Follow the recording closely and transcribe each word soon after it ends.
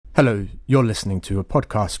Hello, you're listening to a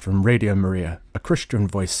podcast from Radio Maria, a Christian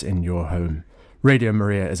voice in your home. Radio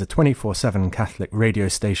Maria is a 24/7 Catholic radio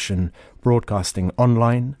station broadcasting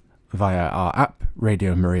online via our app,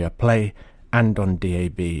 Radio Maria Play, and on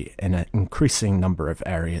DAB in an increasing number of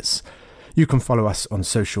areas. You can follow us on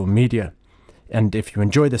social media, and if you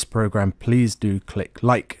enjoy this program, please do click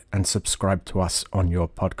like and subscribe to us on your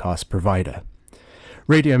podcast provider.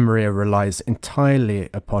 Radio Maria relies entirely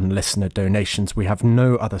upon listener donations. We have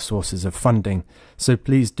no other sources of funding, so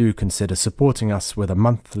please do consider supporting us with a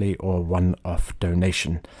monthly or one-off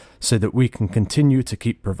donation so that we can continue to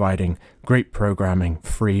keep providing great programming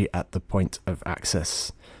free at the point of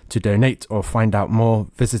access. To donate or find out more,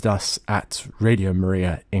 visit us at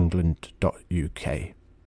radiomariaengland.uk.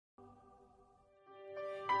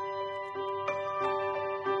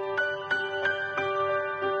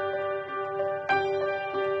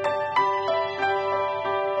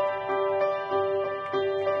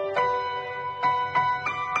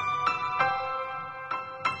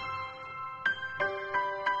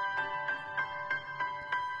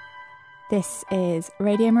 This is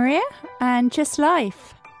Radio Maria and Just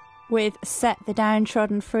Life with Set the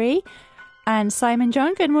Downtrodden Free and Simon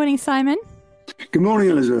John. Good morning, Simon. Good morning,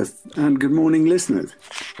 Elizabeth, and good morning, listeners.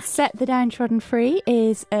 Set the Downtrodden Free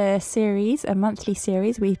is a monthly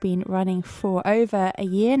series we've been running for over a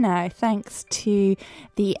year now, thanks to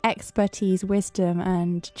the expertise, wisdom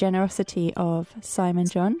and generosity of Simon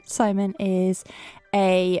John. Simon is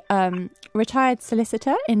a retired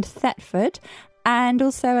solicitor in Thetford and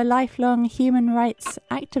also a lifelong human rights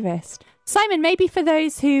activist. Simon, maybe for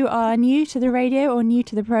those who are new to the radio or new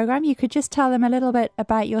to the programme, you could just tell them a little bit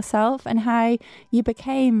about yourself and how you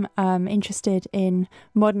became interested in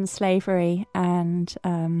modern slavery and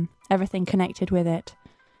everything connected with it.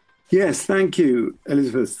 Yes, thank you,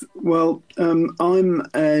 Elizabeth. Well, I'm,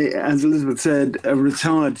 as Elizabeth said, a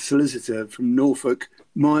retired solicitor from Norfolk.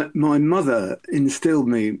 My mother instilled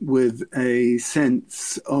me with a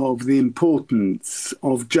sense of the importance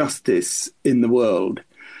of justice in the world.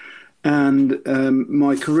 And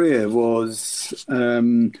my career was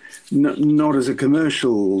not as a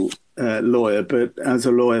commercial lawyer, but as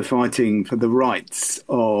a lawyer fighting for the rights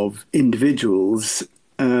of individuals.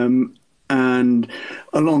 And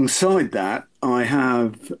alongside that, I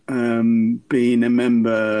have been a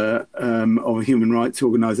member of a human rights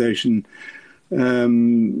organisation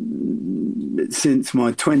since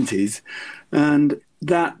my 20s, and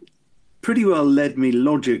that pretty well led me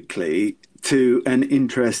logically to an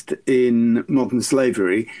interest in modern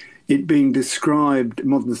slavery. It being described,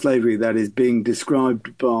 modern slavery that is being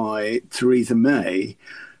described by Theresa May,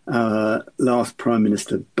 last Prime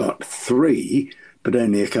Minister but three, but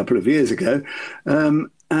only a couple of years ago,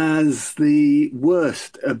 as the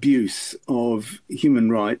worst abuse of human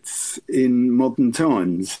rights in modern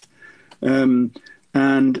times. And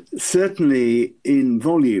certainly in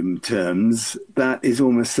volume terms, that is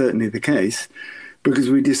almost certainly the case,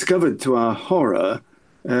 because we discovered to our horror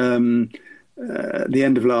at the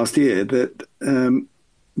end of last year that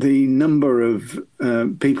the number of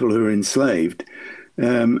people who are enslaved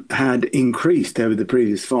had increased over the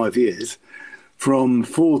previous 5 years from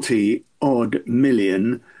 40 odd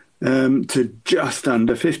million to just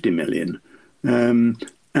under 50 million.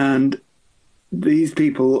 And these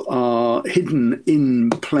people are hidden in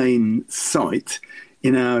plain sight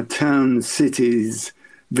in our towns, cities,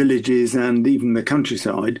 villages, and even the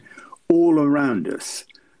countryside, all around us.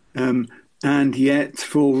 And yet,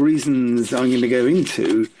 for reasons I'm going to go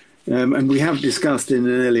into, and we have discussed in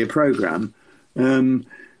an earlier programme,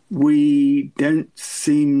 we don't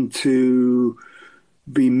seem to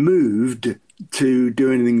be moved to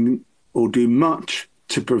do anything or do much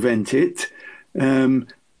to prevent it.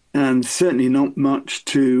 And certainly not much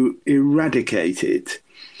to eradicate it.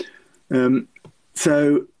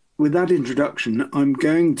 So with that introduction, I'm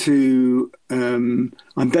going to, I'm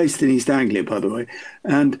based in East Anglia, by the way,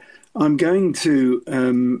 and I'm going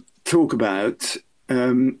to talk about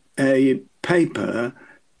a paper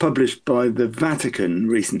published by the Vatican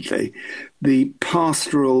recently, the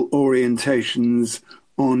Pastoral Orientations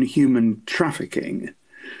on Human Trafficking.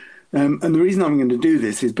 And the reason I'm going to do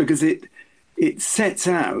this is because it sets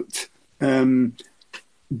out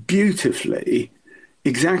beautifully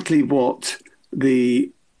exactly what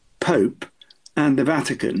the Pope and the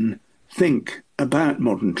Vatican think about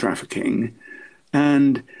modern trafficking,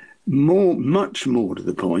 and much more to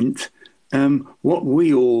the point, what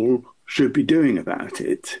we all should be doing about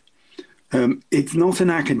it. It's not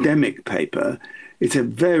an academic paper. It's a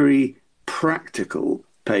very practical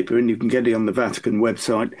paper, and you can get it on the Vatican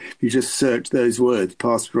website. You just search those words,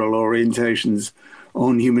 Pastoral Orientations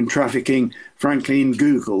on human trafficking. Frankly, in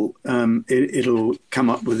Google, it'll come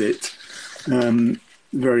up with it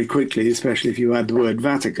very quickly, especially if you add the word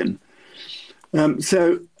Vatican.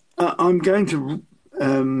 So I'm going to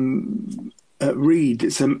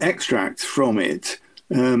read some extracts from it,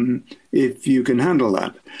 if you can handle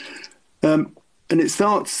that. And it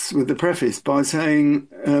starts with the preface by saying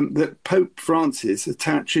that Pope Francis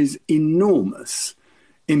attaches enormous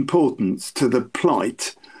importance to the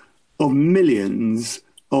plight of millions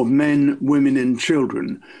of men, women and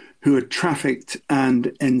children who are trafficked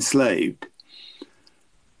and enslaved.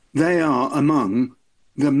 They are among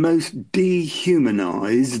the most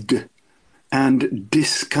dehumanized and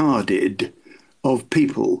discarded of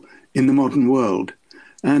people in the modern world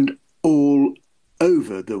and all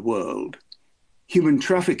over the world. Human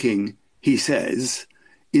trafficking, he says,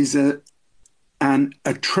 is an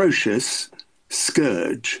atrocious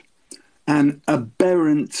scourge, an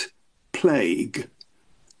aberrant plague,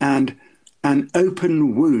 and an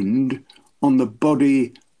open wound on the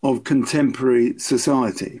body of contemporary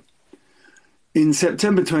society. In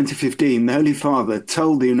September 2015, the Holy Father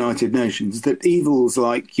told the United Nations that evils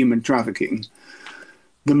like human trafficking,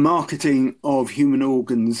 the marketing of human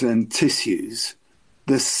organs and tissues,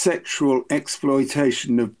 the sexual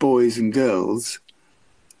exploitation of boys and girls,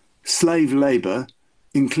 slave labour,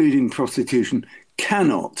 including prostitution,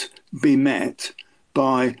 cannot be met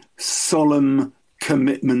by solemn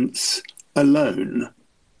commitments alone.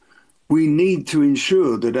 We need to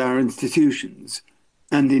ensure that our institutions,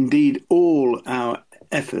 and indeed all our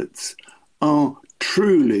efforts, are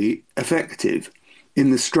truly effective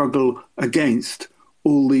in the struggle against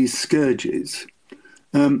all these scourges.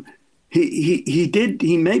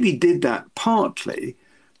 He maybe did that partly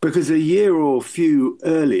because a year or few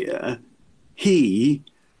earlier, he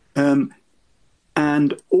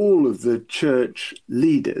and all of the church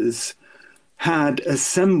leaders had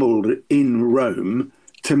assembled in Rome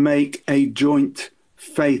to make a joint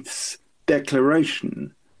faiths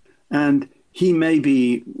declaration. And he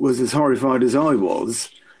maybe was as horrified as I was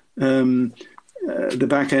the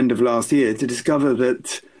back end of last year to discover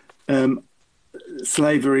that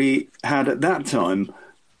slavery had at that time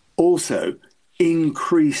also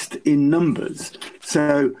increased in numbers.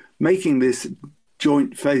 So making this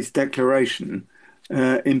joint faith declaration,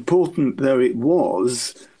 important though it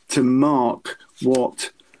was to mark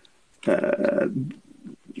what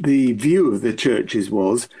the view of the churches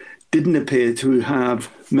was, didn't appear to have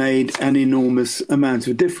made an enormous amount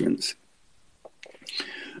of difference.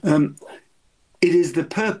 It is the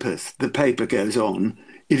purpose, the paper goes on,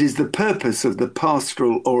 it is the purpose of the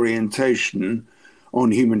pastoral orientation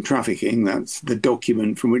on human trafficking, that's the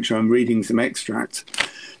document from which I'm reading some extracts,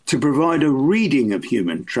 to provide a reading of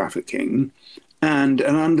human trafficking and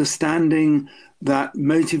an understanding that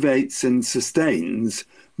motivates and sustains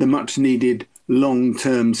the much needed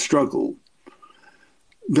long-term struggle.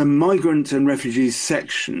 The migrant and refugees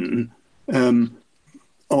section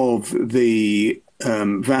of the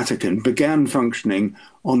Vatican began functioning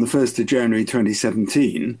on the 1st of January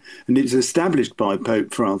 2017, and it was established by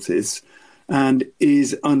Pope Francis and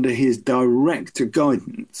is under his direct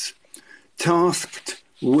guidance, tasked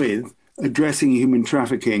with addressing human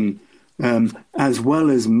trafficking as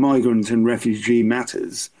well as migrant and refugee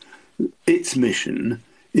matters. Its mission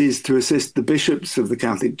is to assist the bishops of the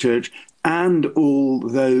Catholic Church and all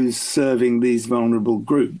those serving these vulnerable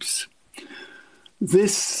groups.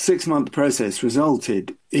 This 6-month process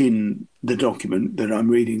resulted in the document that I'm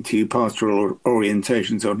reading to you, Pastoral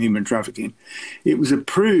Orientations on Human Trafficking. It was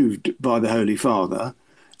approved by the Holy Father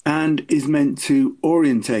and is meant to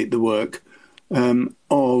orientate the work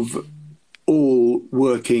of all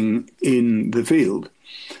working in the field.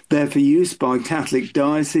 They're for use by Catholic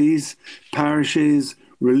dioceses, parishes,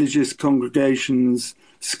 religious congregations,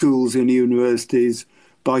 schools and universities,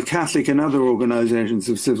 by Catholic and other organisations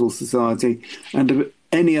of civil society, and of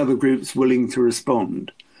any other groups willing to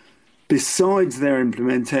respond. Besides their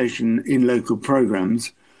implementation in local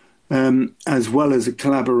programmes, as well as a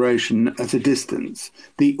collaboration at a distance,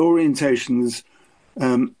 the orientations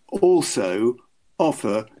also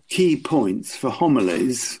offer key points for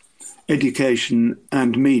homilies, education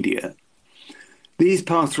and media. These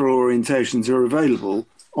pastoral orientations are available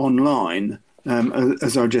online,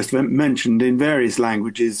 as I just mentioned, in various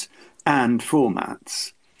languages and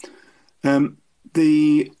formats.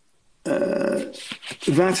 The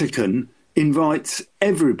Vatican invites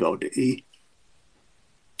everybody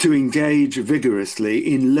to engage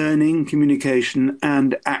vigorously in learning, communication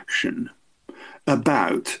and action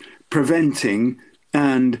about preventing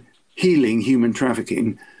and healing human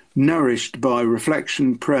trafficking, nourished by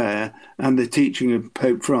reflection, prayer and the teaching of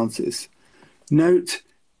Pope Francis. Note,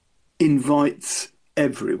 invites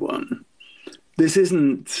everyone. This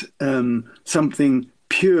isn't something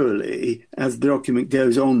purely, as the document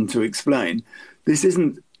goes on to explain, this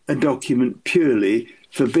isn't a document purely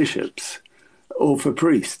for bishops or for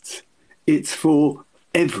priests. It's for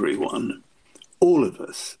everyone, all of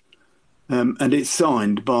us. And it's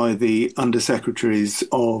signed by the undersecretaries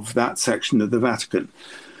of that section of the Vatican.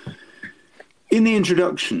 In the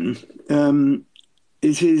introduction,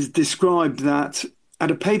 it is described that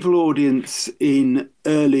at a papal audience in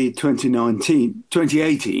early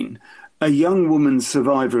 2018, a young woman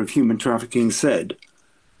survivor of human trafficking said,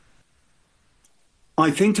 "I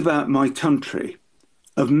think about my country,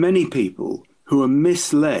 of many people who are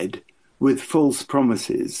misled with false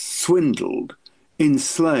promises, swindled,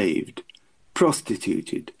 enslaved,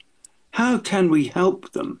 prostituted. How can we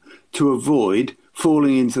help them to avoid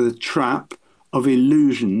falling into the trap of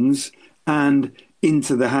illusions and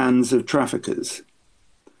into the hands of traffickers?"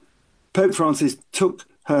 Pope Francis took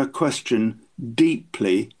her question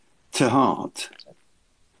deeply to heart.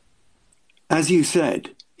 "As you said,"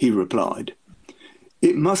 he replied,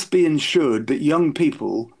 "it must be ensured that young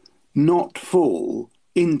people not fall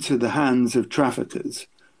into the hands of traffickers.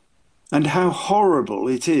 And how horrible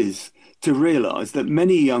it is to realise that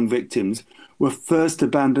many young victims were first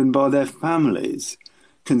abandoned by their families,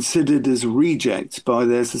 considered as rejects by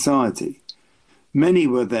their society. Many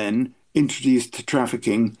were then introduced to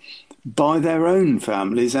trafficking by their own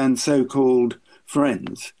families and so-called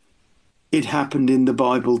friends. It happened in the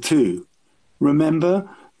Bible too. Remember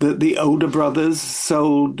that the older brothers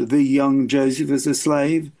sold the young Joseph as a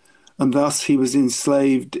slave, and thus he was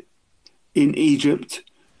enslaved in Egypt,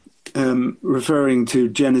 referring to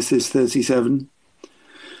Genesis 37.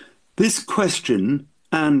 This question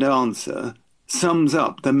and answer sums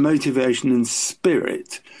up the motivation and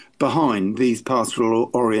spirit behind these pastoral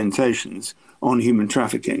orientations on human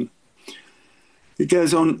trafficking. It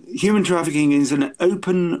goes on, human trafficking is an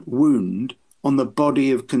open wound on the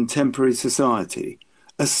body of contemporary society,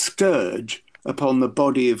 a scourge upon the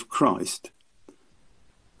body of Christ.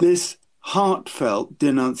 This heartfelt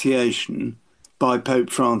denunciation by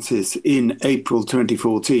Pope Francis in April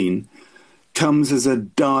 2014 comes as a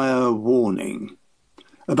dire warning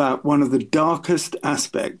about one of the darkest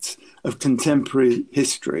aspects of contemporary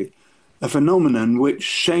history, a phenomenon which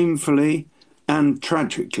shamefully and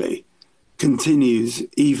tragically continues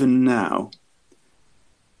even now.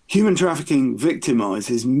 Human trafficking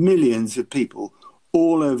victimizes millions of people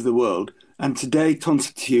all over the world and today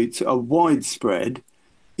constitutes a widespread,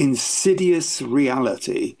 insidious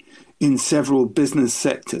reality in several business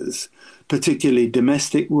sectors, particularly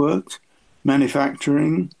domestic work,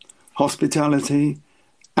 manufacturing, hospitality,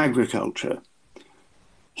 agriculture.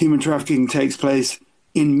 Human trafficking takes place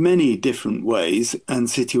in many different ways and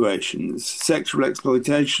situations: sexual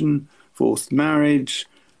exploitation, forced marriage,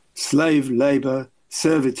 slave labour,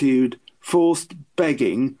 servitude, forced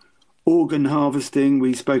begging, organ harvesting,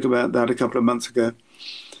 we spoke about that a couple of months ago,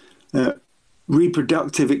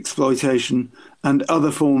 reproductive exploitation, and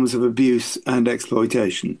other forms of abuse and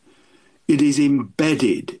exploitation. It is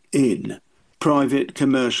embedded in private,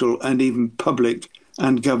 commercial, and even public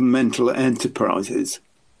and governmental enterprises.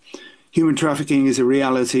 Human trafficking is a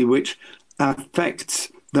reality which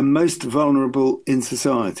affects the most vulnerable in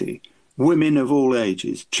society: women of all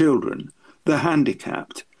ages, children, the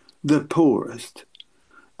handicapped, the poorest,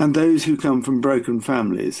 and those who come from broken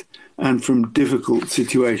families and from difficult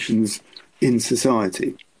situations in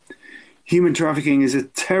society. Human trafficking is a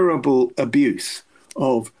terrible abuse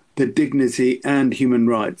of the dignity and human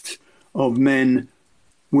rights of men,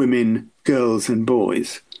 women, girls, and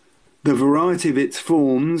boys. The variety of its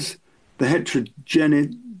forms, the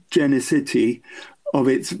heterogeneity of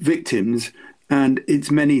its victims, and its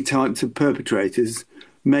many types of perpetrators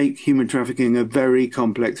make human trafficking a very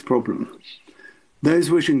complex problem.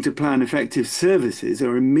 Those wishing to plan effective services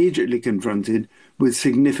are immediately confronted with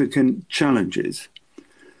significant challenges.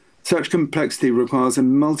 Such complexity requires a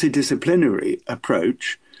multidisciplinary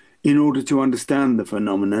approach in order to understand the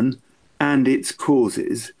phenomenon and its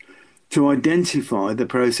causes, to identify the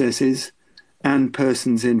processes and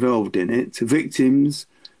persons involved in it, victims,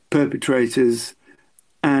 perpetrators,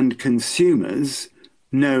 and consumers,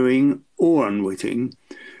 knowing or unwitting,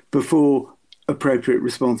 before appropriate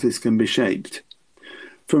responses can be shaped.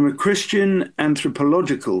 From a Christian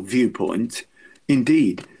anthropological viewpoint,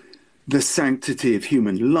 indeed, the sanctity of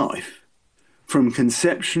human life, from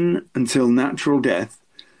conception until natural death,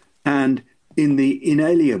 and in the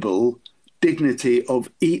inalienable dignity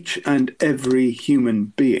of each and every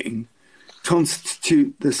human being,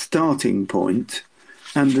 constitute the starting point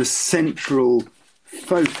and the central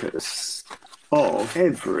focus of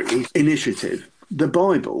every initiative. The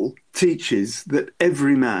Bible teaches that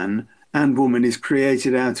every man and woman is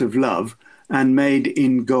created out of love and made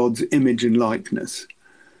in God's image and likeness.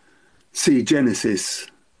 See Genesis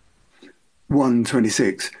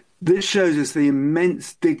 1:26. This shows us the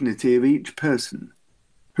immense dignity of each person,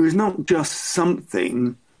 who is not just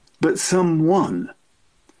something, but someone.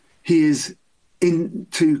 He is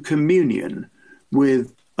into communion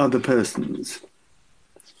with other persons.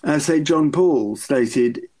 As St. John Paul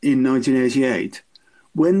stated in 1988,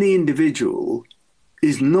 when the individual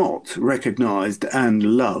is not recognised and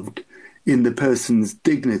loved in the person's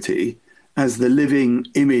dignity as the living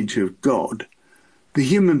image of God, the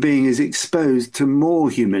human being is exposed to more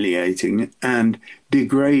humiliating and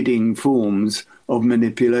degrading forms of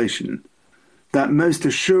manipulation that most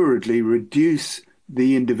assuredly reduce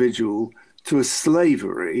the individual to a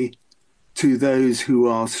slavery to those who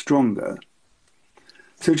are stronger.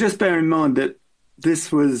 So just bear in mind that this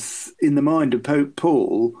was in the mind of Pope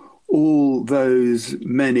Paul all those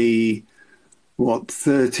many,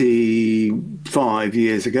 35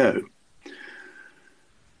 years ago.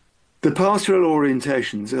 The pastoral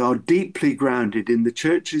orientations are deeply grounded in the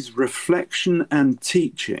Church's reflection and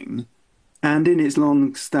teaching, and in its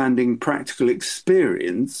long-standing practical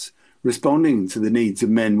experience responding to the needs of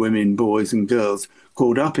men, women, boys and girls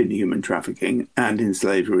caught up in human trafficking and in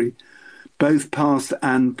slavery, both past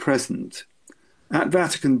and present. At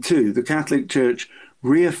Vatican II, the Catholic Church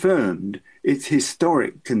reaffirmed its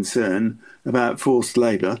historic concern about forced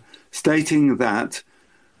labour, stating that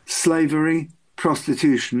slavery,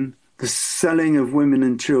 prostitution, the selling of women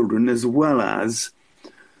and children, as well as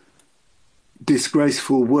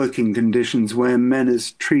disgraceful working conditions where men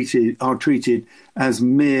are treated as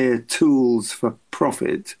mere tools for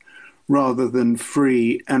profit rather than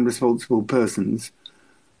free and responsible persons,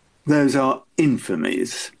 those are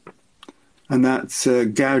infamies. And that's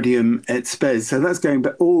Gaudium et Spes. So that's going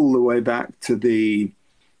back all the way back to the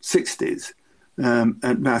 60s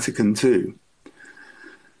at Vatican II.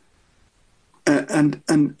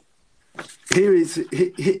 And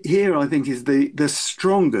here I think is the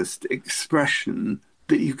strongest expression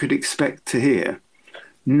that you could expect to hear.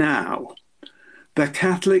 Now, the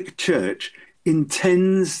Catholic Church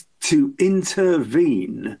intends to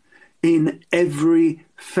intervene in every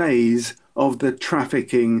phase of the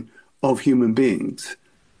trafficking of human beings,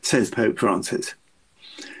 says Pope Francis.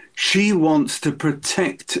 She wants to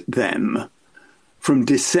protect them from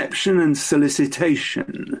deception and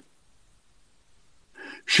solicitation.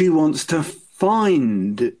 She wants to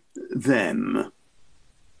find them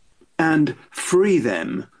and free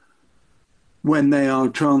them when they are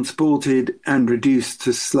transported and reduced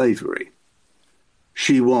to slavery.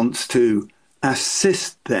 She wants to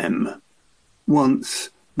assist them once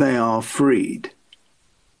they are freed.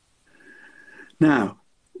 Now,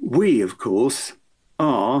 we, of course,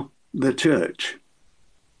 are the Church,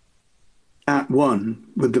 at one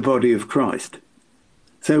with the body of Christ.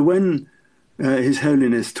 So when His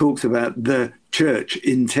Holiness talks about the Church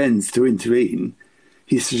intends to intervene,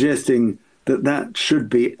 he's suggesting that that should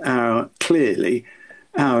be clearly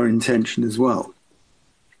our intention as well.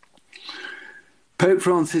 Pope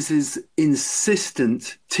Francis's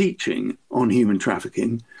insistent teaching on human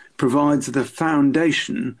trafficking provides the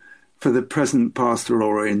foundation for the present pastoral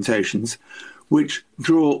orientations, which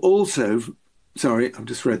draw also... Sorry, I've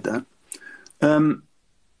just read that.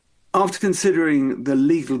 After considering the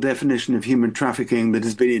legal definition of human trafficking that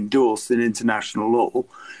has been endorsed in international law,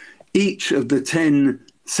 each of the 10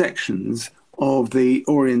 sections of the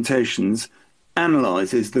orientations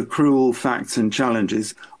analyses the cruel facts and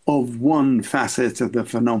challenges of one facet of the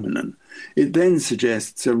phenomenon. It then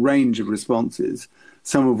suggests a range of responses,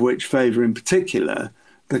 some of which favour in particular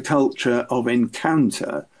the culture of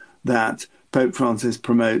encounter that Pope Francis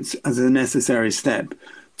promotes as a necessary step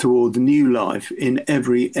toward new life in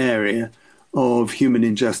every area of human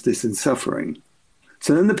injustice and suffering.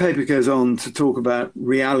 So then the paper goes on to talk about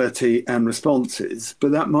reality and responses,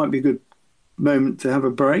 but that might be a good moment to have a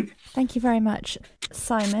break. Thank you very much,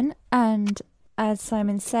 Simon. And as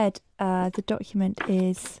Simon said, the document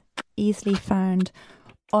is easily found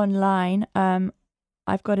online.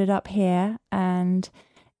 I've got it up here and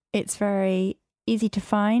it's very easy to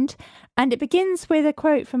find. And it begins with a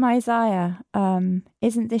quote from Isaiah.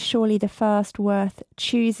 Isn't this surely the first worth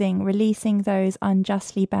choosing, releasing those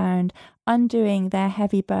unjustly bound, undoing their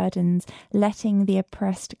heavy burdens, letting the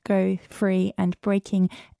oppressed go free and breaking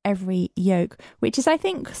every yoke? Which is, I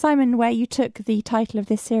think, Simon, where you took the title of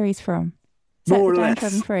this series from. More or less.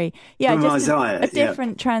 Downtrodden Free. Yeah, from just Isaiah, a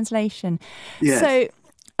different translation. Yes. So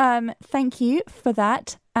Thank you for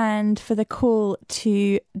that and for the call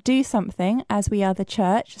to do something as we are the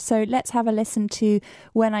church. So let's have a listen to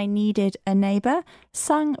When I Needed a Neighbour,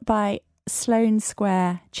 sung by Sloane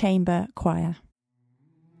Square Chamber Choir.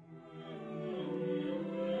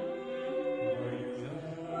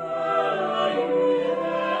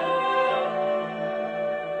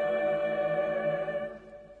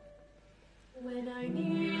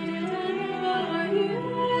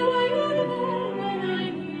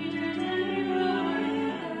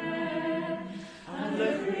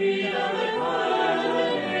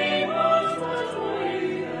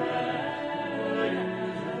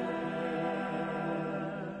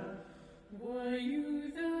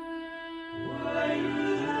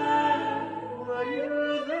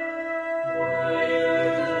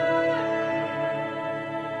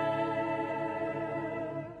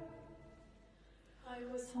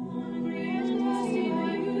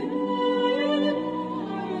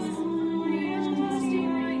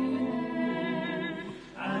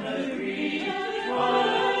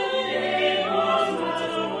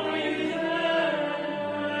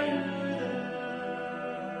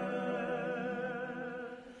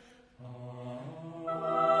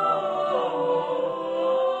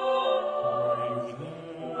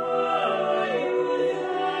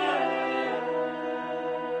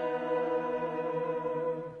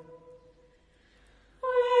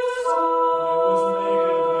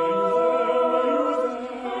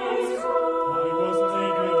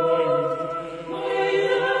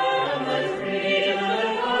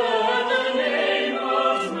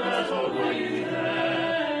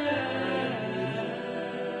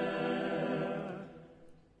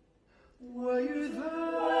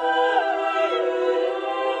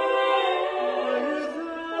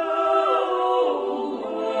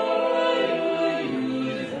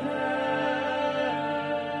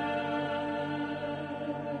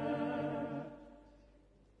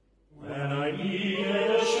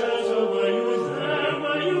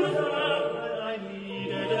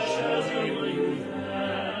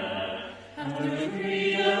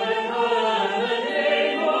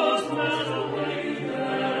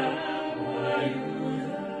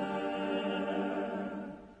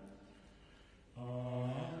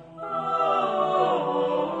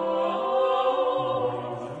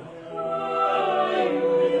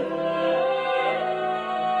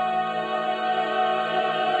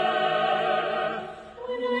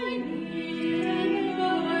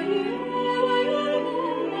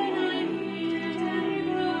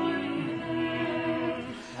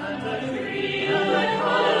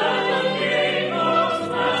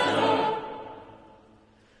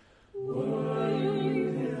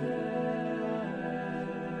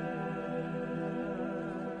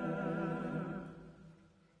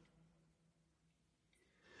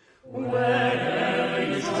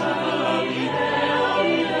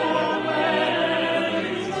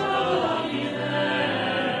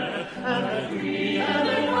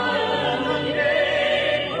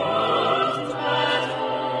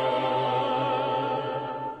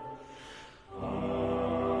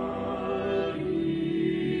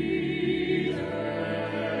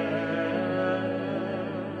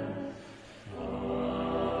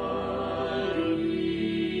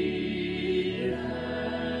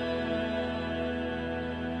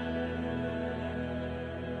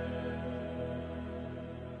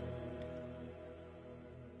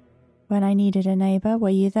 When I Needed a Neighbour, Were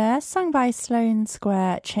You There? Sung by Sloane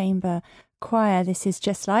Square Chamber Choir. This is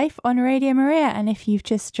Just Life on Radio Maria, and if you've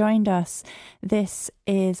just joined us, this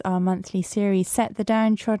is our monthly series, Set the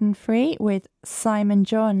Downtrodden Free, with Simon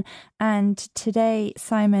John. And today,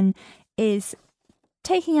 Simon is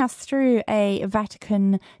taking us through a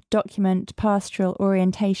Vatican document, Pastoral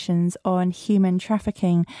Orientations on Human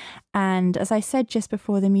Trafficking. And as I said just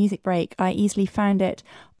before the music break, I easily found it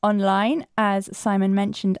online, as Simon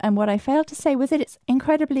mentioned. And what I failed to say was that it's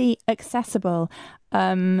incredibly accessible.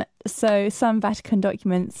 So some Vatican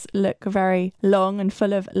documents look very long and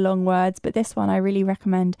full of long words, but this one I really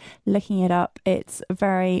recommend looking it up. It's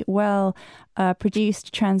very well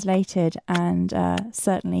produced, translated, and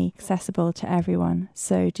certainly accessible to everyone.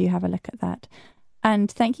 So do have a look at that. And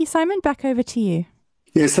thank you, Simon. Back over to you.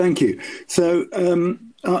 Yes, thank you. So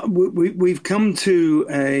we've come to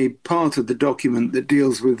a part of the document that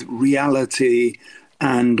deals with reality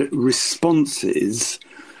and responses,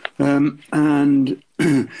 and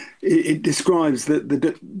it describes that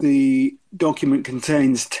the document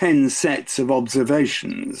contains 10 sets of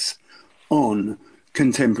observations on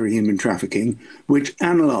contemporary human trafficking, which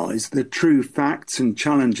analyse the true facts and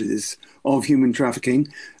challenges of human trafficking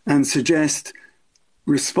and suggest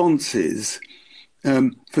responses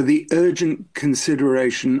for the urgent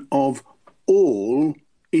consideration of all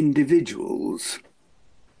individuals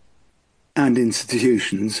and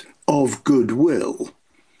institutions of goodwill.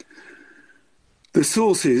 The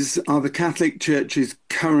sources are the Catholic Church's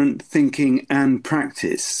current thinking and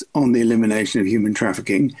practice on the elimination of human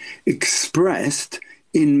trafficking, expressed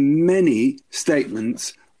in many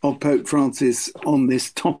statements of Pope Francis on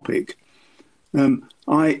this topic.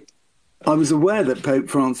 I was aware that Pope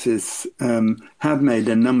Francis had made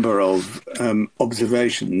a number of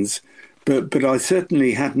observations, but I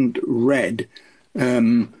certainly hadn't read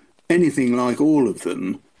anything like all of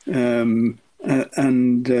them.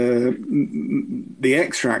 The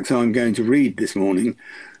extracts I'm going to read this morning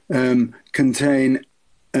contain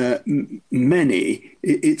many.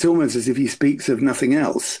 It's almost as if he speaks of nothing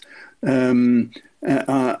else. And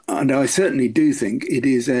I certainly do think it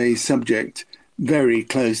is a subject very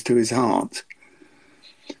close to his heart.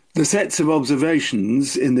 The sets of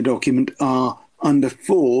observations in the document are under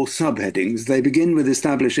 4 subheadings. They begin with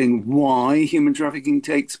establishing why human trafficking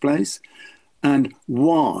takes place and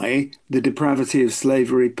why the depravity of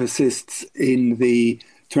slavery persists in the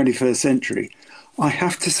 21st century. I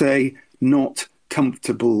have to say, not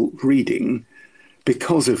comfortable reading,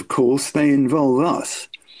 because, of course, they involve us.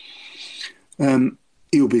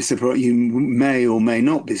 You'll be surprised. You may or may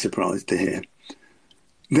not be surprised to hear.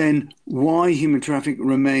 Then, why human trafficking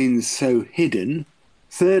remains so hidden.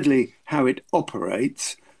 Thirdly, how it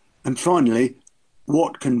operates. And finally,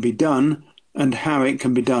 what can be done and how it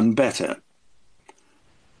can be done better.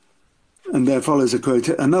 And there follows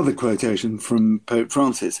another quotation from Pope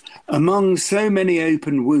Francis. Among so many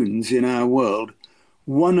open wounds in our world,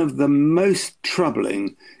 one of the most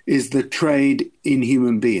troubling is the trade in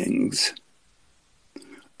human beings,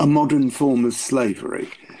 a modern form of slavery,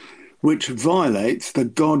 which violates the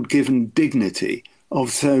God-given dignity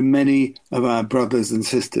of so many of our brothers and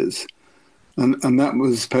sisters. And that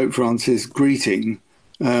was Pope Francis greeting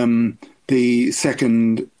the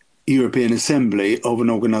Second European Assembly of an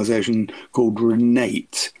organisation called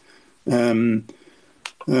RENATE,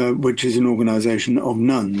 which is an organisation of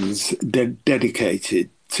nuns dedicated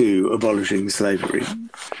to abolishing slavery.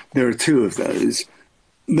 There are 2 of those.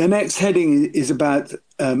 The next heading is about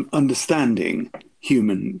understanding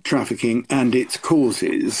human trafficking and its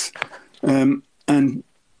causes. And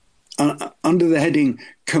under the heading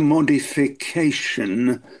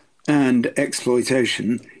commodification and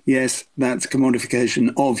exploitation, yes, that's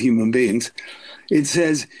commodification of human beings, it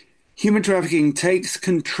says human trafficking takes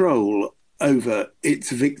control over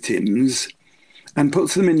its victims and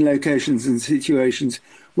puts them in locations and situations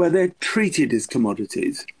where they're treated as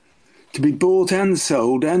commodities, to be bought and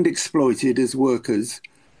sold and exploited as workers,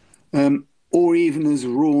 or even as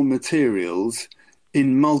raw materials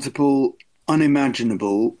in multiple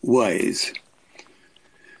unimaginable ways.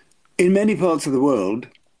 In many parts of the world,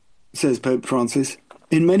 says Pope Francis,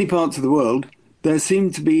 in many parts of the world, there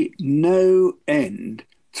seemed to be no end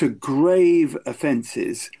to grave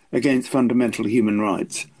offences against fundamental human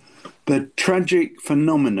rights. The tragic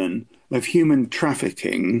phenomenon of human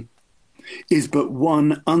trafficking is but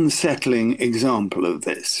one unsettling example of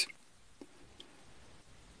this.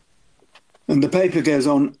 And the paper goes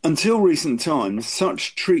on, until recent times,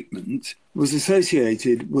 such treatment was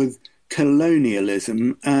associated with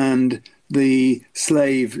colonialism and the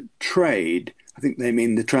slave trade. I think they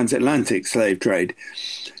mean the transatlantic slave trade.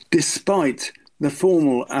 Despite the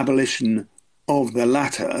formal abolition of the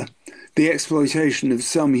latter, the exploitation of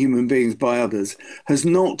some human beings by others has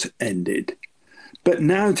not ended, but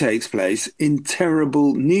now takes place in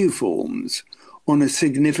terrible new forms on a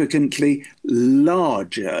significantly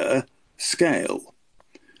larger scale.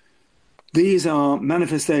 These are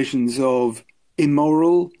manifestations of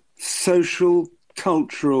immoral, social,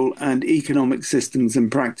 cultural and economic systems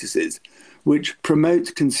and practices which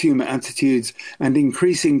promote consumer attitudes and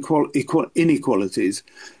increasing inequalities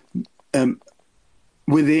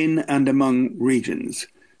within and among regions.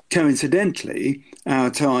 Coincidentally, our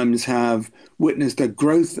times have witnessed a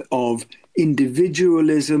growth of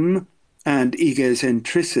individualism and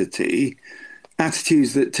egocentricity,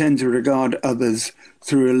 attitudes that tend to regard others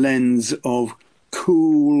through a lens of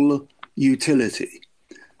cool utility,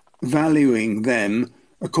 valuing them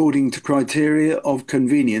according to criteria of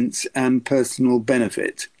convenience and personal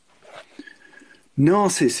benefit.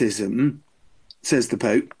 Narcissism, says the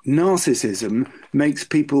Pope, narcissism makes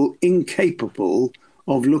people incapable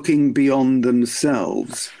of looking beyond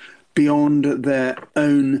themselves, beyond their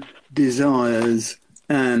own desires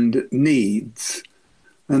and needs.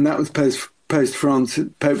 And that was Pope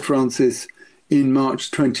Francis in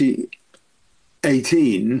March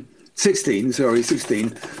 2018, 16,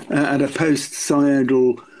 at a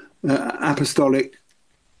post-synodal apostolic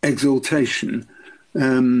exhortation.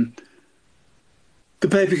 The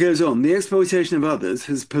paper goes on, the exploitation of others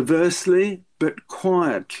has perversely but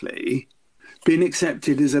quietly been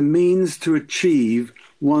accepted as a means to achieve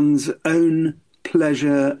one's own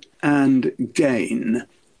pleasure and gain.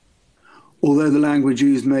 Although the language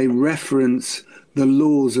used may reference the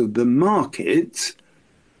laws of the market,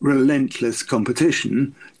 relentless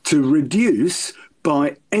competition, to reduce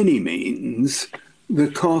by any means the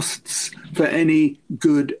costs for any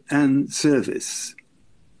good and service.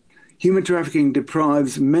 Human trafficking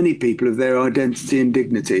deprives many people of their identity and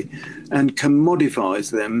dignity and commodifies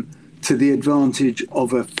them to the advantage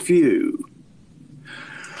of a few.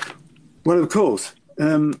 Well, of course,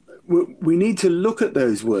 we need to look at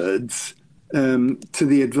those words, to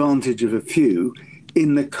the advantage of a few,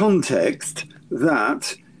 in the context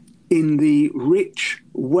that in the rich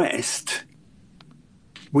West,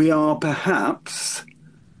 we are perhaps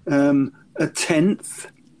a tenth,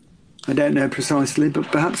 I don't know precisely,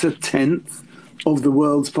 but perhaps a tenth of the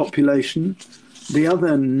world's population. The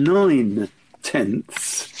other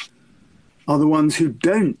 9/10 are the ones who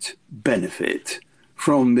don't benefit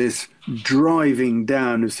from this driving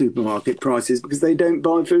down of supermarket prices because they don't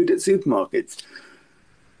buy food at supermarkets.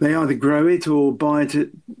 They either grow it or buy it at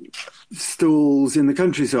stalls in the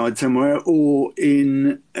countryside somewhere or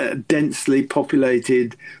in a densely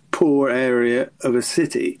populated, poor area of a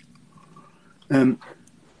city. And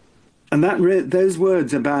those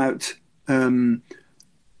words about a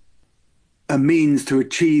means to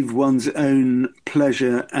achieve one's own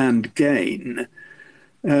pleasure and gain,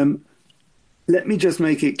 let me just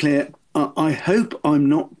make it clear. I hope I'm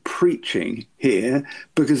not preaching here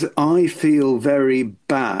because I feel very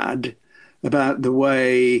bad about the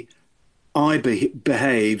way I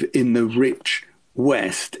behave in the rich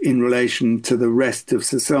West in relation to the rest of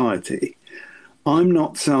society. I'm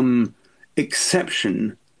not some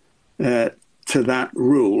exception to that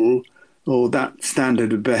rule or that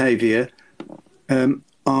standard of behaviour.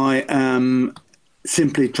 I am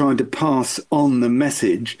simply trying to pass on the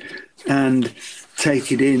message and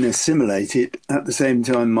take it in, assimilate it at the same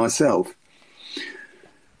time myself.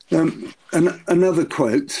 Another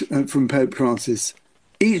quote from Pope Francis.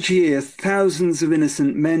 Each year, thousands of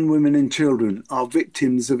innocent men, women and children are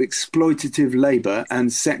victims of exploitative labour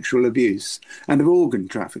and sexual abuse and of organ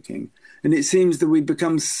trafficking. And it seems that we've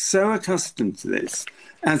become so accustomed to this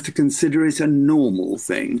as to consider it a normal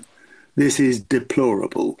thing. This is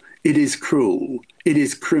deplorable. It is cruel. It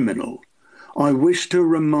is criminal. I wish to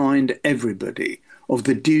remind everybody of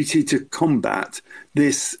the duty to combat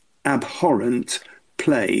this abhorrent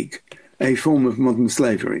plague, a form of modern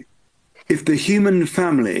slavery. If the human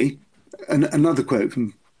family, and another quote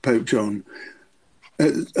from Pope John,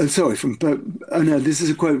 this is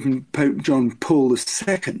a quote from Pope John Paul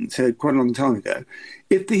II, said quite a long time ago.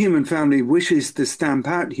 If the human family wishes to stamp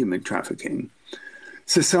out human trafficking,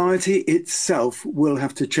 society itself will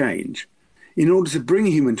have to change. In order to bring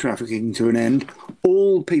human trafficking to an end,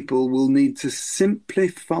 all people will need to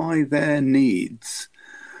simplify their needs,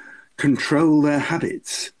 control their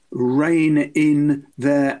habits, rein in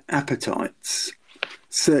their appetites.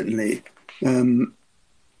 Certainly,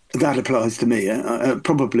 that applies to me,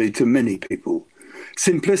 probably to many people.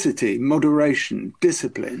 Simplicity, moderation,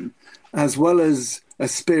 discipline, as well as a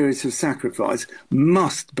spirit of sacrifice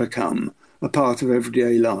must become a part of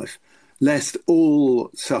everyday life, lest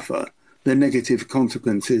all suffer the negative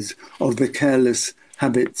consequences of the careless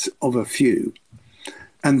habits of a few.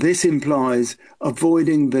 And this implies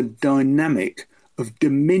avoiding the dynamic of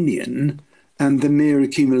dominion and the mere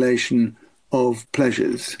accumulation of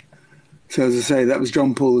pleasures. So, as I say, that was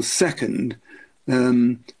John Paul II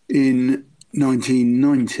in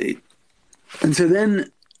 1990. And so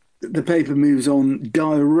then the paper moves on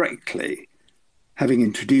directly, having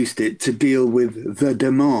introduced it, to deal with the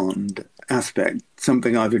demand aspect,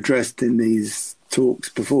 something I've addressed in these talks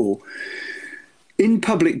before. In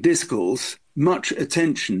public discourse, much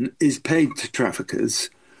attention is paid to traffickers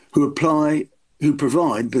who provide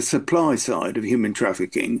the supply side of human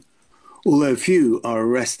trafficking, although few are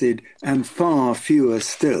arrested and far fewer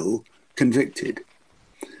still convicted.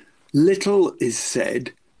 Little is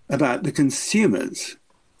said about the consumers,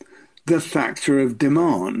 the factor of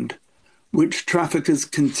demand, which traffickers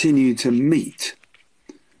continue to meet.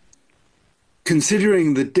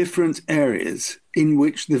 Considering the different areas in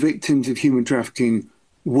which the victims of human trafficking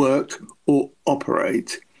work or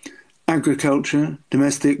operate, agriculture,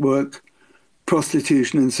 domestic work,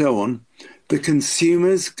 prostitution and so on, the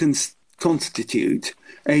consumers constitute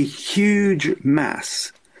a huge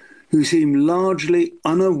mass who seem largely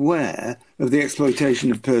unaware of the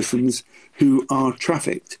exploitation of persons who are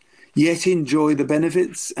trafficked, yet enjoy the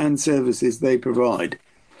benefits and services they provide.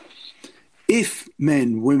 If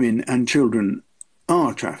men, women, and children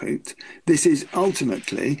are trafficked, this is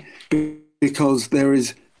ultimately because there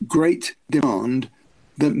is great demand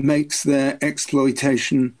that makes their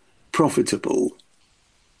exploitation profitable.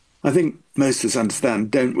 I think most of us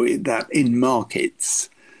understand, don't we, that in markets,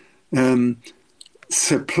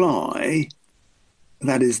 supply,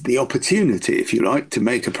 that is the opportunity, if you like, to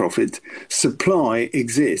make a profit, supply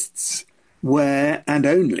exists where and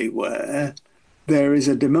only where there is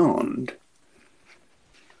a demand.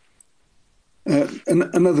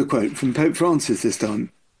 Another quote from Pope Francis this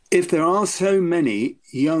time. If there are so many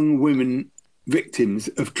young women victims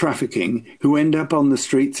of trafficking who end up on the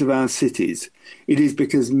streets of our cities, it is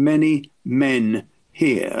because many men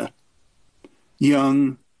here,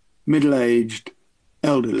 young, middle-aged,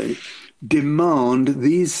 elderly, demand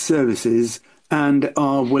these services and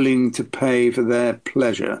are willing to pay for their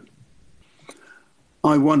pleasure.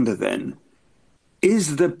 I wonder then,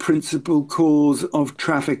 is the principal cause of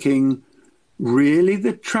trafficking really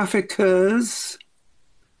the traffickers?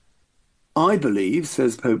 I believe,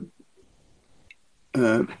 says Pope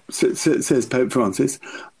Francis,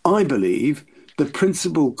 I believe the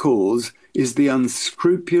principal cause is the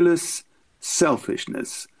unscrupulous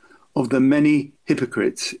selfishness of the many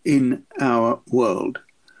hypocrites in our world.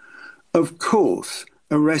 Of course,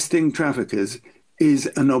 arresting traffickers is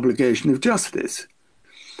an obligation of justice,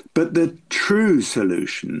 but the true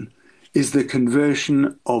solution is the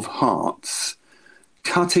conversion of hearts,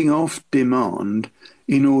 cutting off demand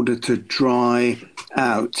in order to dry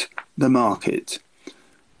out the market.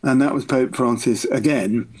 And that was Pope Francis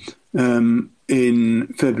again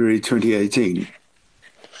in February 2018.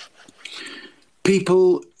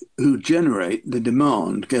 People who generate the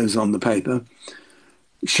demand, goes on the paper,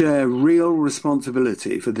 share real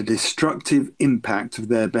responsibility for the destructive impact of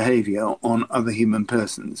their behaviour on other human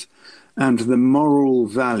persons and for the moral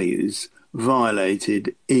values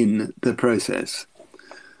violated in the process.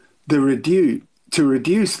 To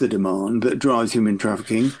reduce the demand that drives human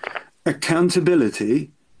trafficking,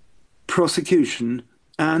 accountability, prosecution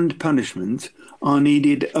and punishment are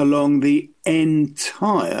needed along the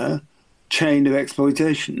entire chain of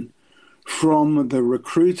exploitation, from the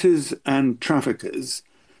recruiters and traffickers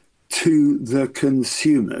to the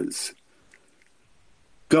consumers.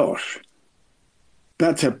 Gosh,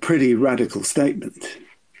 that's a pretty radical statement.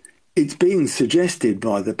 It's being suggested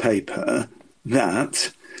by the paper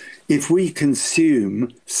that if we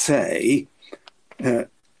consume, say,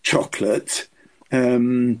 chocolate,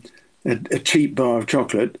 a cheap bar of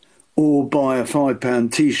chocolate, or buy a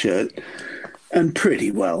 £5 T-shirt, and pretty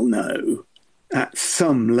well know at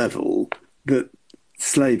some level that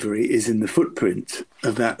slavery is in the footprint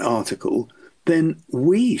of that article, then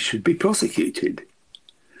we should be prosecuted.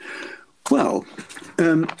 Well,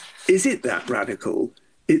 is it that radical?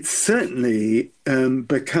 It's certainly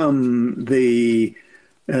become the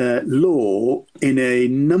law in a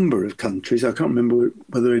number of countries. I can't remember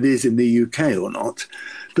whether it is in the UK or not,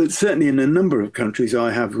 but certainly in a number of countries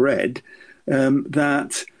I have read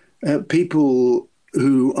that people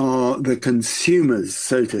who are the consumers,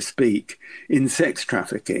 so to speak, in sex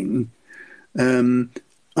trafficking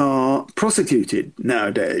are prosecuted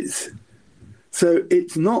nowadays. So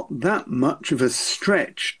it's not that much of a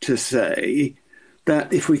stretch to say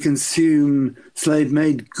that if we consume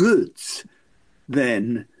slave-made goods,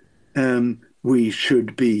 then we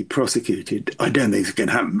should be prosecuted. I don't think it's going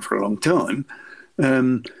to happen for a long time,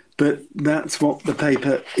 but that's what the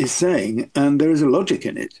paper is saying, and there is a logic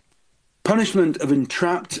in it. Punishment of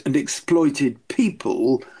entrapped and exploited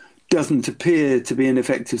people doesn't appear to be an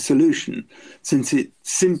effective solution, since it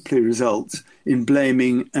simply results in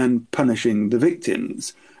blaming and punishing the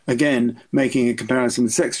victims. Again, making a comparison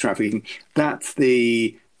with sex trafficking, that's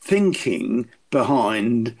the thinking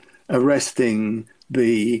behind arresting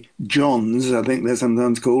the Johns, I think they're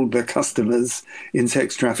sometimes called, the customers in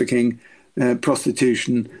sex trafficking,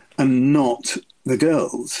 prostitution, and not the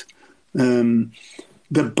girls.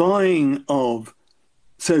 The buying of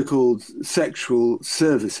so-called sexual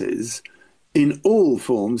services in all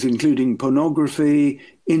forms, including pornography,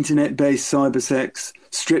 internet-based cybersex,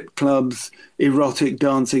 strip clubs, erotic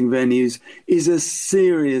dancing venues, is a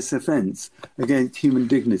serious offence against human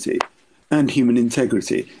dignity and human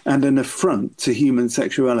integrity, and an affront to human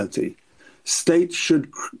sexuality. States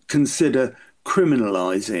should consider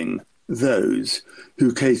criminalising those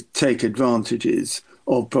who take advantages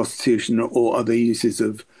of prostitution or other uses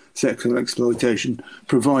of sexual exploitation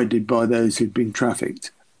provided by those who've been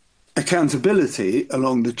trafficked. accountability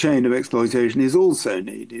along the chain of exploitation is also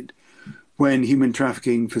needed when human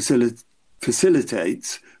trafficking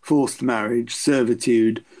facilitates forced marriage,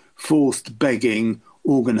 servitude, forced begging,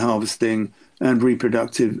 organ harvesting, and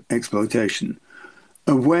reproductive exploitation.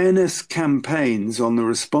 Awareness campaigns on the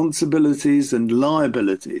responsibilities and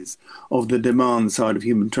liabilities of the demand side of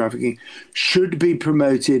human trafficking should be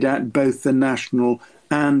promoted at both the national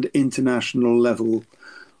and international level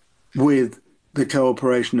with the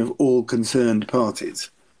cooperation of all concerned parties.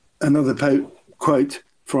 Another quote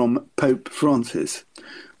from Pope Francis: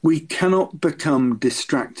 "We cannot become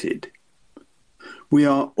distracted. We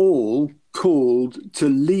are all called to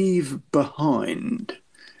leave behind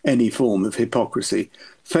any form of hypocrisy,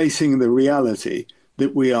 facing the reality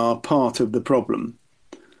that we are part of the problem.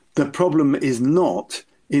 The problem is not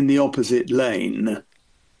in the opposite lane.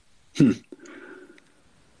 It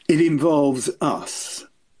involves us.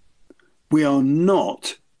 We are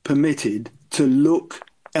not permitted to look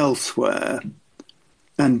elsewhere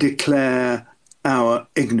and declare our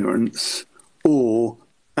ignorance or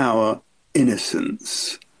our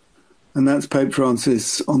innocence." And that's Pope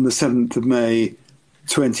Francis on the 7th of May,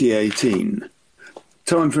 2018.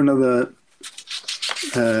 Time for another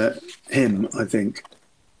hymn, I think.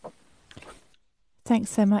 Thanks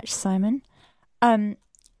so much, Simon.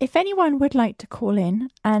 If anyone would like to call in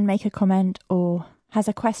and make a comment or has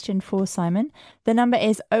a question for Simon, the number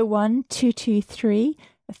is 01223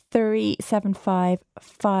 375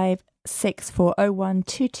 564.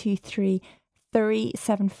 01223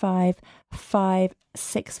 375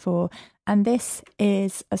 564. And this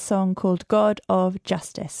is a song called God of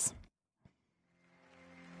Justice.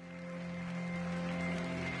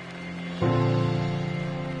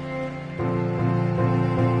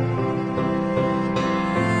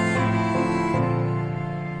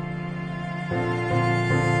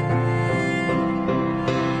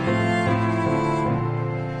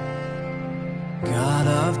 God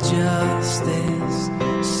of justice,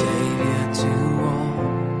 Savior to all,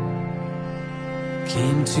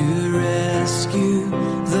 came to rescue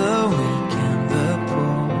the weak and the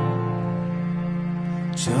poor,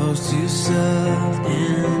 chose to serve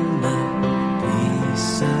and not be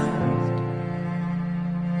served.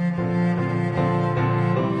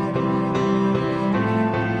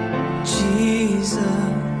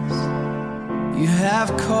 Jesus, you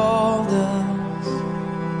have called us.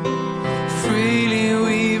 Freely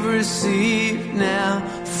we've received, now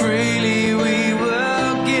freely we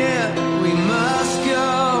will give. We must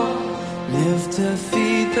go, live to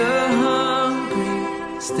feed the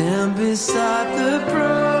hungry, stand beside the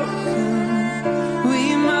broken.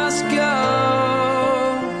 We must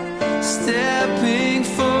go, stepping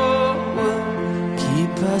forward,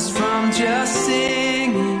 keep us from just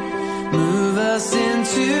singing, move us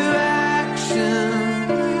into action.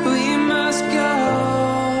 We must go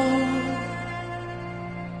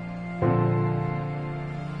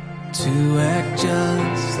to act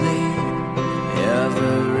justly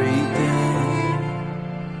every day,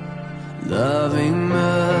 loving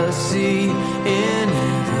mercy in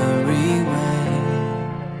every way,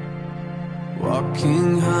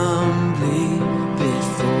 walking humbly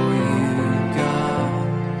before you, God.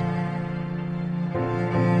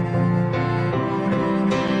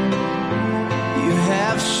 You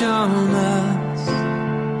have shown us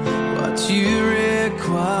what you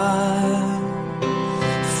require.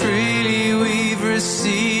 Freely we've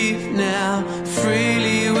received, now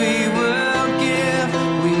freely we will give.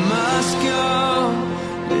 We must go,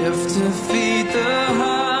 live to feed the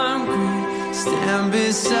hungry, stand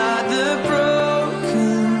beside the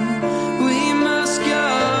broken. We must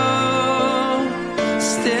go,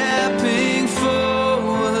 stepping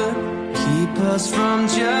forward, keep us from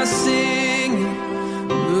just singing,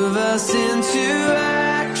 move us into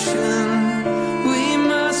action. We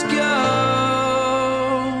must go.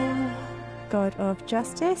 God of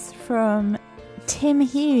Justice from Tim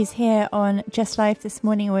Hughes here on Just Life this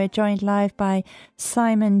morning. We're joined live by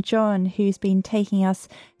Simon John, who's been taking us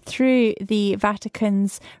through the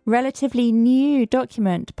Vatican's relatively new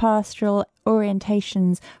document, Pastoral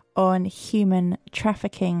Orientations on Human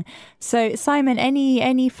Trafficking. So, Simon,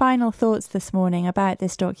 any final thoughts this morning about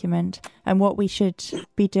this document and what we should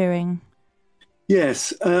be doing?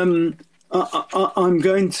 Yes, I'm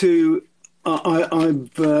going to... I've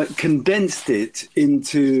condensed it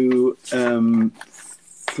into 3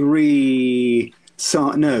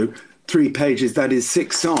 pages, that is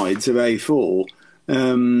 6 sides of A4.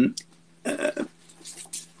 And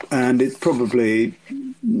it's probably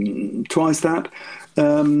twice that.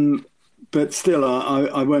 But still,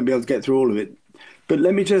 I won't be able to get through all of it. But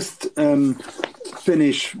let me just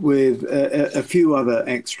finish with a few other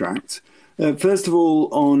extracts. First of all,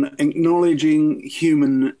 on acknowledging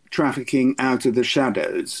human trafficking out of the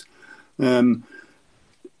shadows.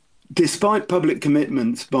 Despite public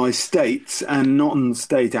commitments by states and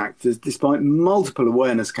non-state actors, despite multiple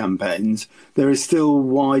awareness campaigns, there is still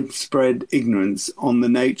widespread ignorance on the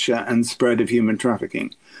nature and spread of human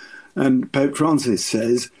trafficking. And Pope Francis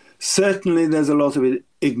says, certainly there's a lot of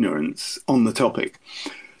ignorance on the topic,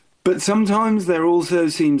 but sometimes there also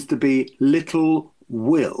seems to be little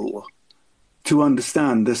will to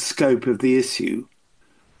understand the scope of the issue.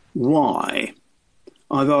 Why?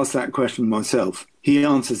 I've asked that question myself. He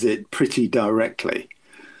answers it pretty directly.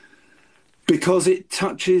 Because it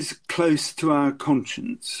touches close to our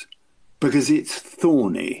conscience, because it's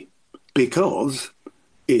thorny, because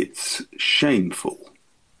it's shameful.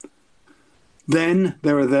 Then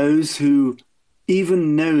there are those who,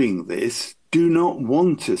 even knowing this, do not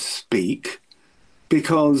want to speak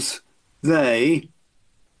because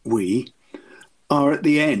we, are at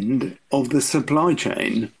the end of the supply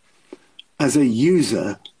chain as a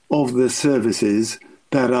user of the services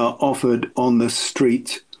that are offered on the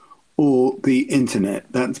street or the internet.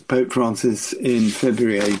 That's Pope Francis in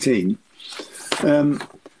February 18.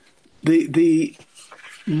 The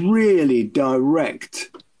really direct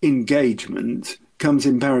engagement comes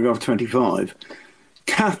in paragraph 25.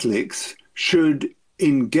 Catholics should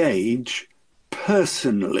engage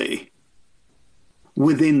personally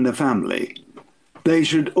within the family. They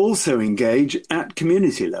should also engage at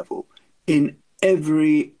community level in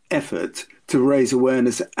every effort to raise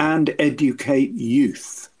awareness and educate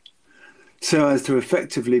youth so as to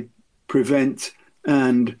effectively prevent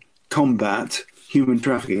and combat human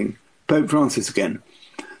trafficking. Pope Francis again.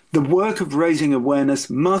 The work of raising awareness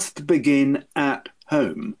must begin at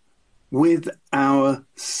home with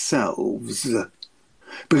ourselves,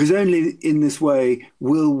 because only in this way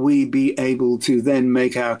will we be able to then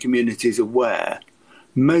make our communities aware,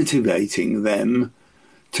 motivating them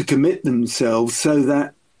to commit themselves so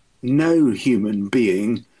that no human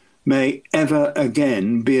being may ever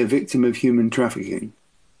again be a victim of human trafficking.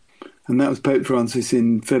 And that was Pope Francis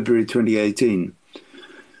in February 2018.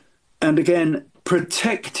 And again,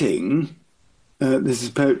 protecting, this is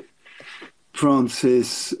Pope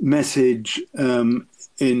Francis' message in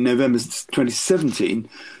November 2017,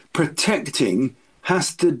 protecting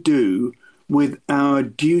has to do with our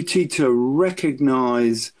duty to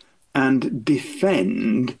recognise and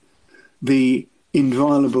defend the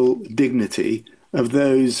inviolable dignity of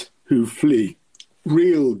those who flee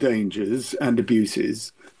real dangers and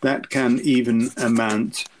abuses that can even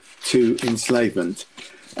amount to enslavement.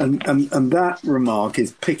 And that remark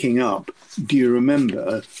is picking up, do you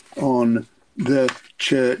remember, on the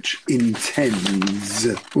Church intends.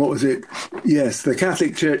 What was it? Yes, the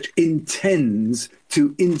Catholic Church intends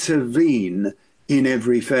to intervene in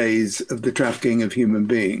every phase of the trafficking of human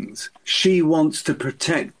beings. She wants to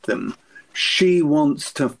protect them. She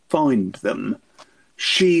wants to find them.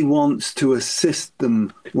 She wants to assist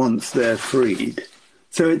them once they're freed.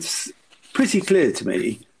 So it's pretty clear to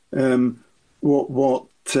me what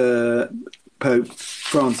Pope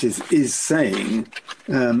Francis is saying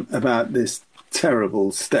about this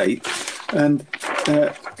terrible state. And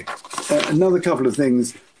another couple of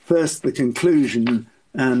things. First, the conclusion,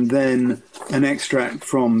 and then an extract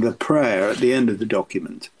from the prayer at the end of the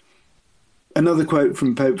document. Another quote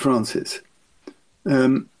from Pope Francis,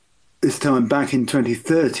 this time back in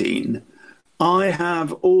 2013. I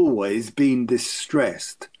have always been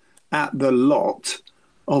distressed at the lot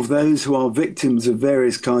of those who are victims of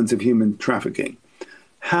various kinds of human trafficking.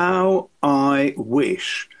 How I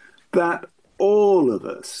wish that all of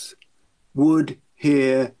us would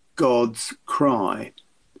hear God's cry.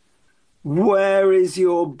 Where is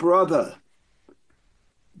your brother?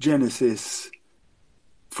 Genesis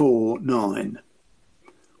 4:9.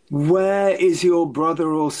 Where is your brother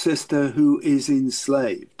or sister who is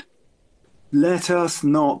enslaved? Let us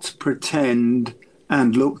not pretend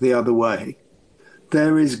and look the other way.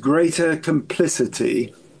 There is greater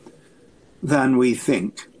complicity than we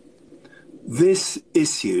think. This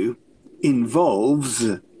issue involves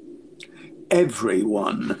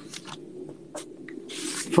everyone.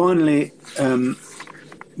 Finally,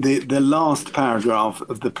 the last paragraph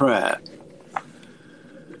of the prayer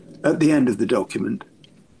at the end of the document.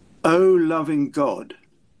 O loving God,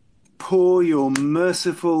 pour your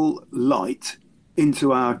merciful light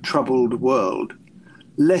into our troubled world.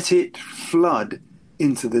 Let it flood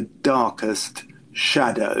into the darkest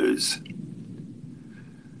shadows.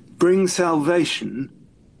 Bring salvation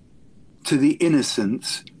to the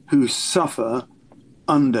innocents who suffer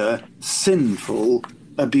under sinful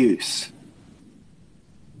abuse.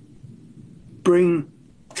 bring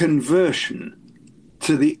conversion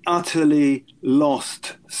to the utterly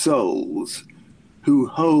lost souls who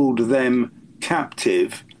hold them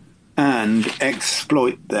captive and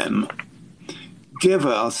exploit them. Give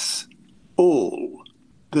us all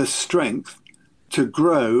the strength to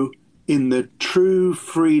grow in the true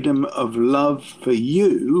freedom of love for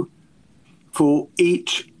you, for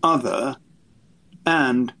each other,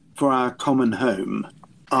 and for our common home.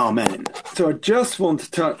 Amen. So I just want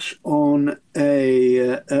to touch on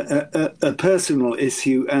a personal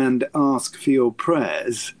issue and ask for your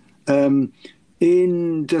prayers.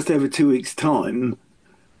 In just over 2 weeks' time,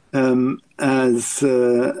 as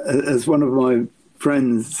one of my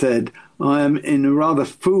friends said, I am in a rather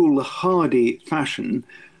foolhardy fashion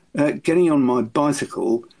getting on my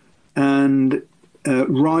bicycle and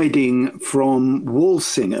riding from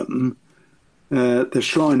Walsingham, the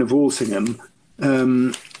Shrine of Walsingham,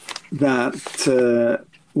 that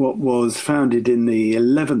what was founded in the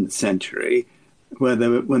 11th century,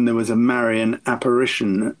 when there was a Marian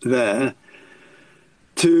apparition there,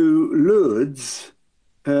 to Lourdes,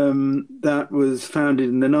 that was founded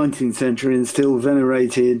in the 19th century and still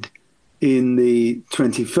venerated in the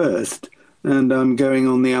 21st. And I'm going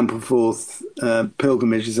on the Ampleforth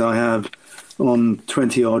pilgrimage, as I have on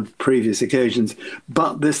 20-odd previous occasions,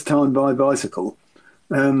 but this time by bicycle.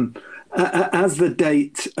 As the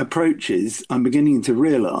date approaches, I'm beginning to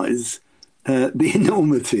realise the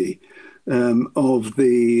enormity of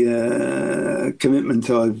the commitment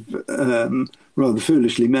I've rather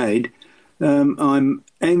foolishly made. I'm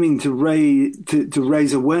aiming to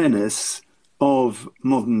raise awareness of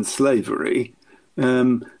modern slavery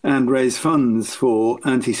and raise funds for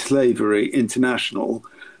Anti-Slavery International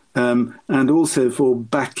and also for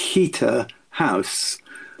Bakita House.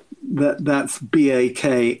 That's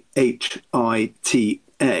Bakhita,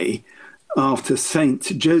 after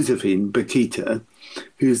Saint Josephine Bakita,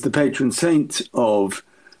 who's the patron saint of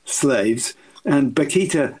slaves. And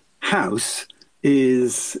Bakita House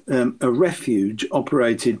is a refuge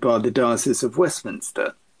operated by the Diocese of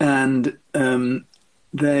Westminster. And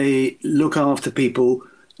they look after people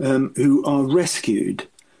who are rescued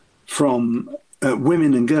from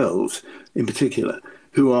women and girls in particular,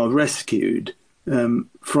 who are rescued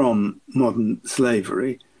from modern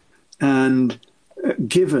slavery. And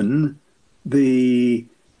given the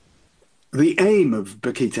aim of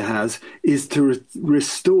Bakita House is to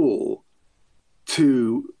restore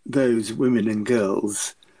to those women and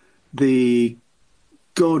girls the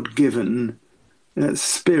God-given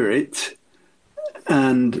spirit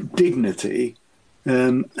and dignity,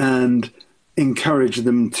 and encourage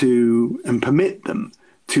them to and permit them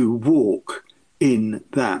to walk in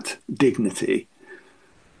that dignity.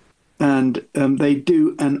 And they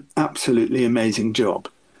do an absolutely amazing job,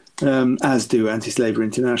 as do Anti-Slavery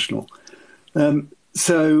International.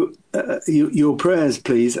 So your prayers,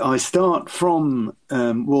 please. I start from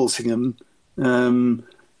Walsingham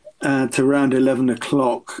at around 11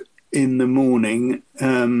 o'clock in the morning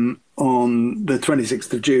on the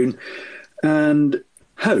 26th of June, and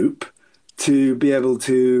hope to be able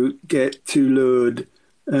to get to Lourdes,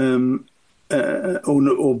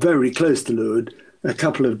 or very close to Lourdes, a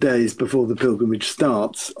couple of days before the pilgrimage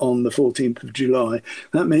starts on the 14th of July.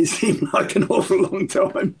 That may seem like an awful long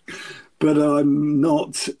time, but I'm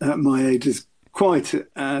not, at my age, quite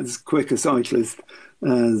as quick a cyclist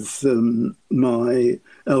as my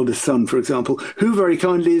eldest son, for example, who very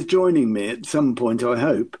kindly is joining me at some point, I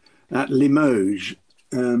hope, at Limoges,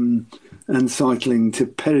 and cycling to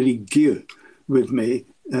Périgueux with me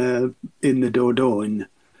in the Dordogne.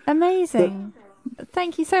 Amazing.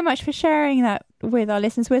 Thank you so much for sharing that with our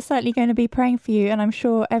listeners. We're certainly going to be praying for you, and I'm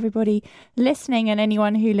sure everybody listening and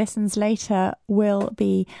anyone who listens later will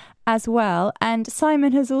be as well. And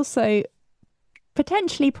Simon has also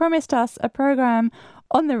potentially promised us a programme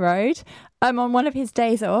on the road on one of his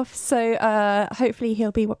days off, so hopefully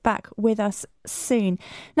he'll be back with us soon.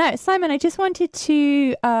 Now, Simon, I just wanted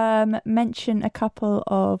to mention a couple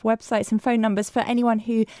of websites and phone numbers for anyone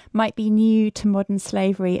who might be new to modern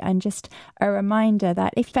slavery, and just a reminder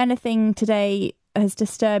that if anything today has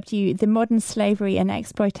disturbed you, the Modern Slavery and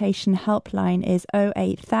Exploitation Helpline is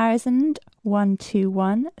 08000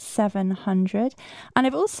 121 700. And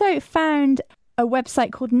I've also found a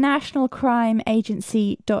website called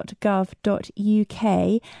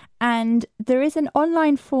nationalcrimeagency.gov.uk, and there is an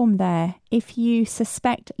online form there. If you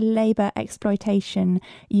suspect labour exploitation,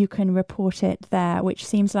 you can report it there, which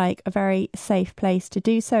seems like a very safe place to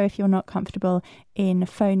do so if you're not comfortable in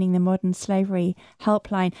phoning the Modern Slavery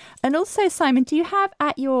Helpline. And also, Simon, do you have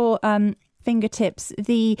at your fingertips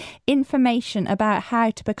the information about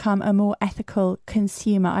how to become a more ethical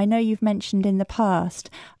consumer? I know you've mentioned in the past,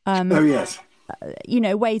 oh, yes.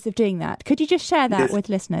 Ways of doing that. Could you just share that Yes. with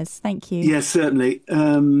listeners? Thank you. Yes, certainly.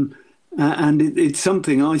 And it's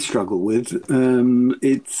something I struggle with.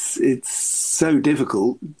 It's so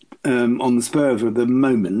difficult on the spur of the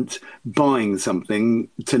moment, buying something,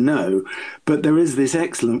 to know. But there is this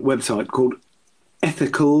excellent website called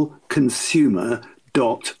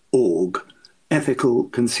ethicalconsumer.org.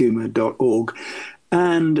 ethicalconsumer.org.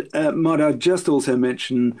 And might I just also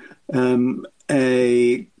mention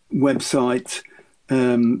a website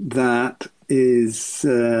that is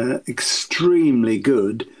extremely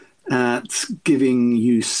good at giving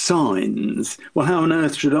you signs. Well, how on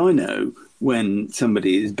earth should I know when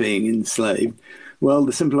somebody is being enslaved? Well,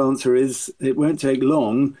 the simple answer is it won't take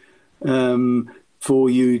long for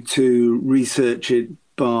you to research it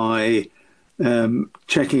by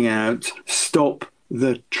checking out Stop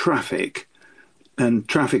the Traffic. And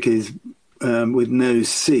traffic is with no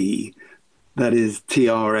C. That is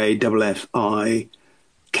TRAFFIK.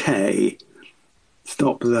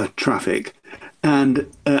 Stop the Traffic.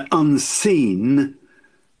 And Unseen,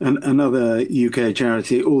 another UK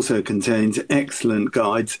charity, also contains excellent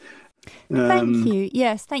guides. Thank you.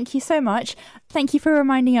 Yes, thank you so much. Thank you for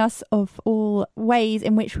reminding us of all ways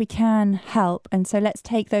in which we can help. And so let's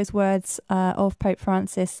take those words of Pope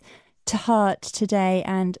Francis to heart today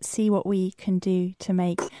and see what we can do to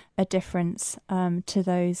make a difference to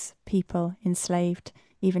those people enslaved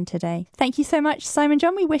even today. Thank you so much, Simon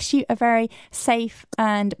John. We wish you a very safe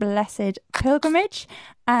and blessed pilgrimage,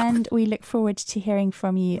 and we look forward to hearing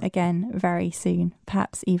from you again very soon,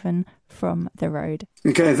 perhaps even from the road.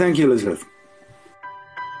 Okay, thank you, Elizabeth.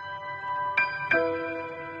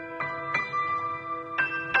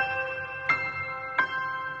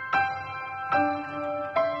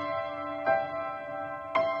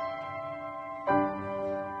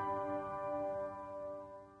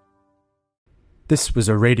 This was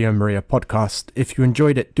a Radio Maria podcast. If you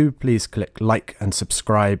enjoyed it, do please click like and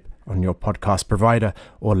subscribe on your podcast provider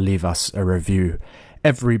or leave us a review.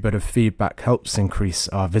 Every bit of feedback helps increase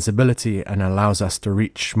our visibility and allows us to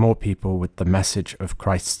reach more people with the message of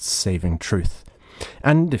Christ's saving truth.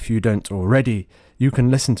 And if you don't already, you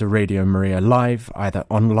can listen to Radio Maria live either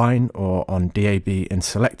online or on DAB in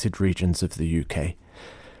selected regions of the UK.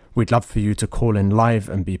 We'd love for you to call in live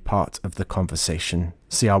and be part of the conversation.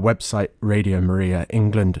 See our website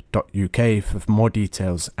radiomariaengland.uk for more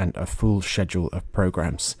details and a full schedule of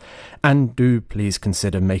programmes. And do please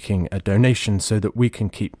consider making a donation so that we can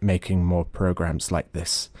keep making more programmes like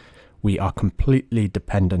this. We are completely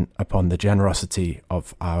dependent upon the generosity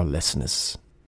of our listeners.